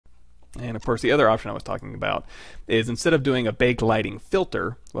And of course, the other option I was talking about is instead of doing a baked lighting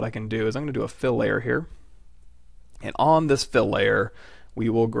filter, what I can do is I'm going to do a fill layer here. And on this fill layer, we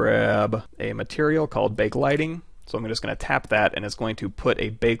will grab a material called Bake Lighting. So I'm just going to tap that, and it's going to put a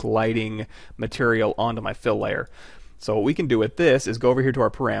Bake Lighting material onto my fill layer. So what we can do with this is go over here to our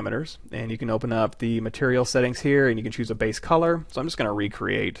parameters, and you can open up the material settings here, and you can choose a base color. So I'm just going to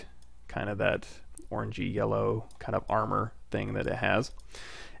recreate kind of that orangey yellow kind of armor thing that it has.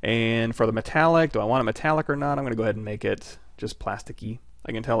 And for the metallic, do I want it metallic or not? I'm going to go ahead and make it just plasticky.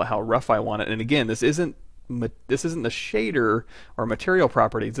 I can tell it how rough I want it. And again, this isn't the shader or material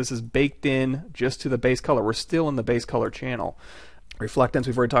properties. This is baked in just to the base color. We're still in the base color channel. Reflectance,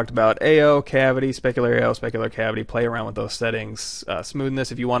 we've already talked about AO, cavity, specular cavity. Play around with those settings.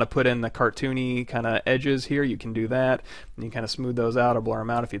 Smoothness, if you want to put in the cartoony kind of edges here, you can do that. And you kind of smooth those out or blur them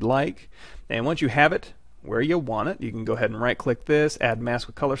out if you'd like. And once you have it where you want it, you can go ahead and right click this, add mask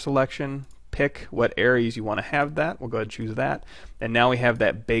with color selection, pick what areas you want to have that. We'll go ahead and choose that. And now we have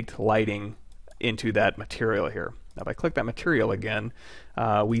that baked lighting into that material here. Now if I click that material again,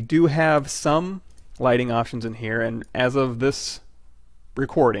 we do have some lighting options in here, and as of this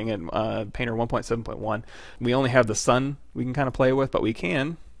recording in Painter 1.7.1, we only have the sun we can kind of play with, but we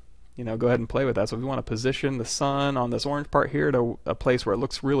can go ahead and play with that. So if we want to position the sun on this orange part here to a place where it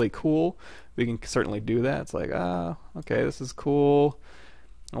looks really cool, we can certainly do that. It's like, okay, this is cool.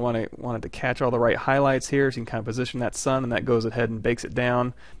 I want it to catch all the right highlights here, so you can kind of position that sun, and that goes ahead and bakes it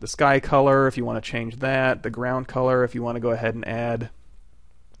down. The sky color, if you want to change that. The ground color, if you want to go ahead and add.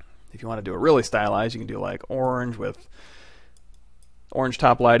 If you want to do it really stylized, you can do like orange with orange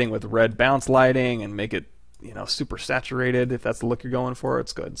top lighting with red bounce lighting, and make it super saturated. If that's the look you're going for,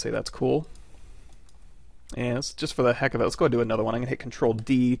 it's good. Say that's cool. And it's just for the heck of it, let's go ahead and do another one. I'm going to hit Control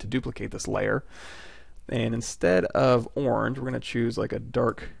D to duplicate this layer. And instead of orange, we're going to choose like a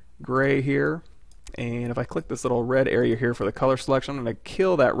dark gray here. And if I click this little red area here for the color selection, I'm going to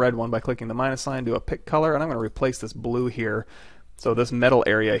kill that red one by clicking the minus sign, do a pick color, and I'm going to replace this blue here. So this metal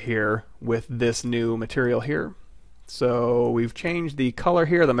area here with this new material here. So we've changed the color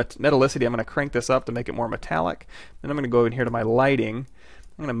here, the metallicity. I'm going to crank this up to make it more metallic. Then I'm going to go in here to my lighting.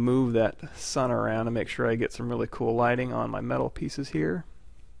 I'm going to move that sun around and make sure I get some really cool lighting on my metal pieces here.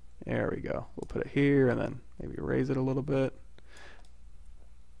 There we go. We'll put it here and then maybe raise it a little bit.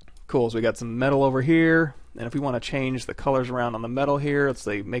 Cool, so we got some metal over here. And if we want to change the colors around on the metal here, let's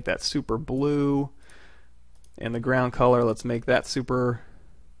say make that super blue. And the ground color, let's make that super,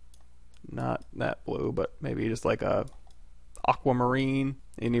 not that blue, but maybe just like a aquamarine.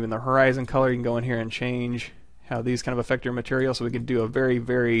 And even the horizon color, you can go in here and change how these kind of affect your material. So we could do a very,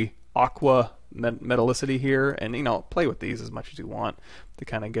 very aqua metallicity here, and play with these as much as you want to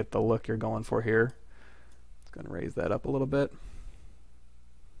kind of get the look you're going for here. It's going to raise that up a little bit.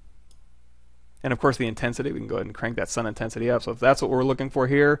 And of course the intensity, we can go ahead and crank that sun intensity up. So if that's what we're looking for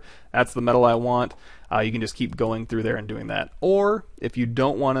here, that's the metal I want, you can just keep going through there and doing that. Or if you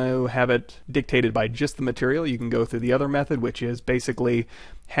don't want to have it dictated by just the material, you can go through the other method, which is basically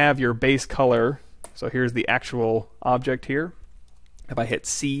have your base color. So here's the actual object here. If I hit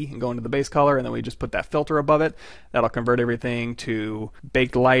C and go into the base color, and then we just put that filter above it, that'll convert everything to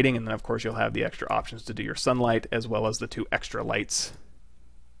baked lighting, and then of course you'll have the extra options to do your sunlight as well as the two extra lights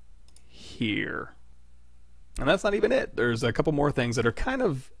here. And that's not even it. There's a couple more things that are kind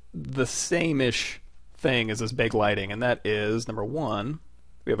of the same-ish thing as this baked lighting, and that is, number one,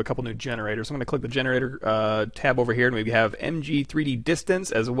 we have a couple new generators. So I'm going to click the generator tab over here, and we have MG 3D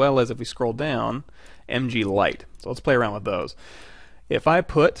distance, as well as, if we scroll down, MG light. So let's play around with those. If I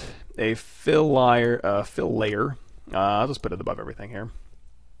put a fill layer, I'll just put it above everything here.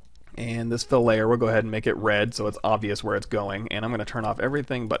 And this fill layer, we'll go ahead and make it red so it's obvious where it's going. And I'm going to turn off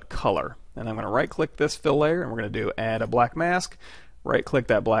everything but color. And I'm going to right click this fill layer, and we're going to do add a black mask. Right click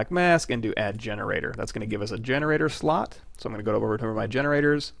that black mask and do add generator. That's going to give us a generator slot. So I'm going to go over to my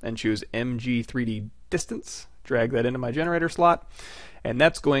generators and choose MG 3D distance. Drag that into my generator slot. And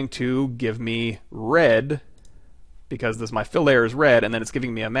that's going to give me red, because my fill layer is red, and then it's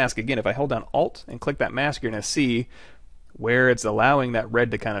giving me a mask. Again, if I hold down Alt and click that mask, you're going to see where it's allowing that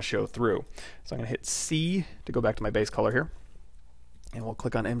red to kind of show through. So I'm going to hit C to go back to my base color here. And we'll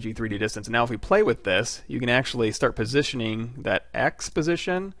click on MG 3D distance. Now if we play with this, you can actually start positioning that X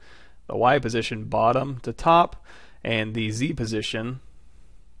position, the Y position bottom to top, and the Z position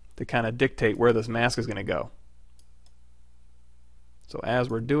to kind of dictate where this mask is going to go. So as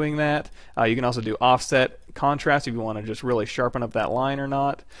we're doing that, you can also do offset contrast if you want to just really sharpen up that line or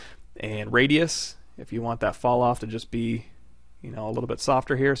not, and radius if you want that fall off to just be a little bit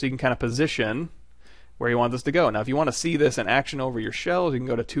softer here. So you can kind of position where you want this to go. Now, if you want to see this in action over your shells, you can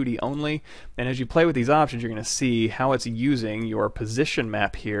go to 2D only, and as you play with these options, you're going to see how it's using your position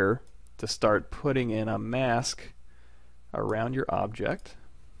map here to start putting in a mask around your object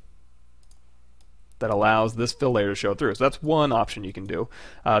that allows this fill layer to show through. So that's one option you can do.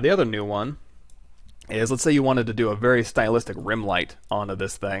 The other new one is, let's say you wanted to do a very stylistic rim light onto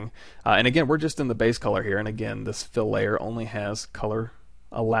this thing. And again, we're just in the base color here, and again, this fill layer only has color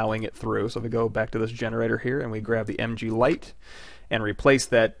allowing it through. So if we go back to this generator here and we grab the MG light and replace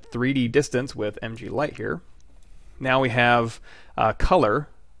that 3D distance with MG light here, now we have color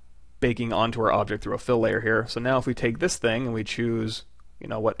baking onto our object through a fill layer here. So now if we take this thing and we choose, you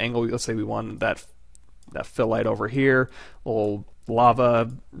know, what angle, let's say we want that fill light over here, little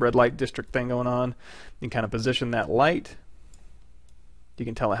lava red light district thing going on, you can kind of position that light. You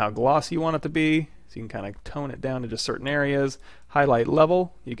can tell it how glossy you want it to be, so you can kind of tone it down to just certain areas. Highlight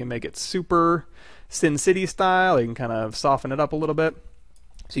level, you can make it super Sin City style, you can kind of soften it up a little bit.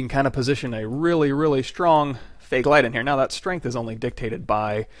 So you can kind of position a really, really strong fake light in here. Now that strength is only dictated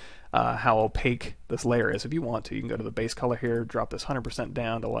by how opaque this layer is. If you want to, you can go to the base color here, drop this 100%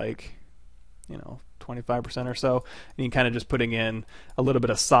 down to like, you know, 25% or so, and you can kind of just putting in a little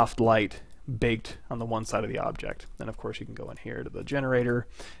bit of soft light baked on the one side of the object. And of course you can go in here to the generator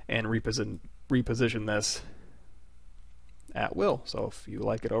and reposition this at will. So if you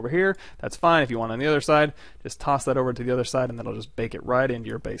like it over here, that's fine. If you want on the other side, just toss that over to the other side and that'll just bake it right into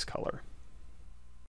your base color.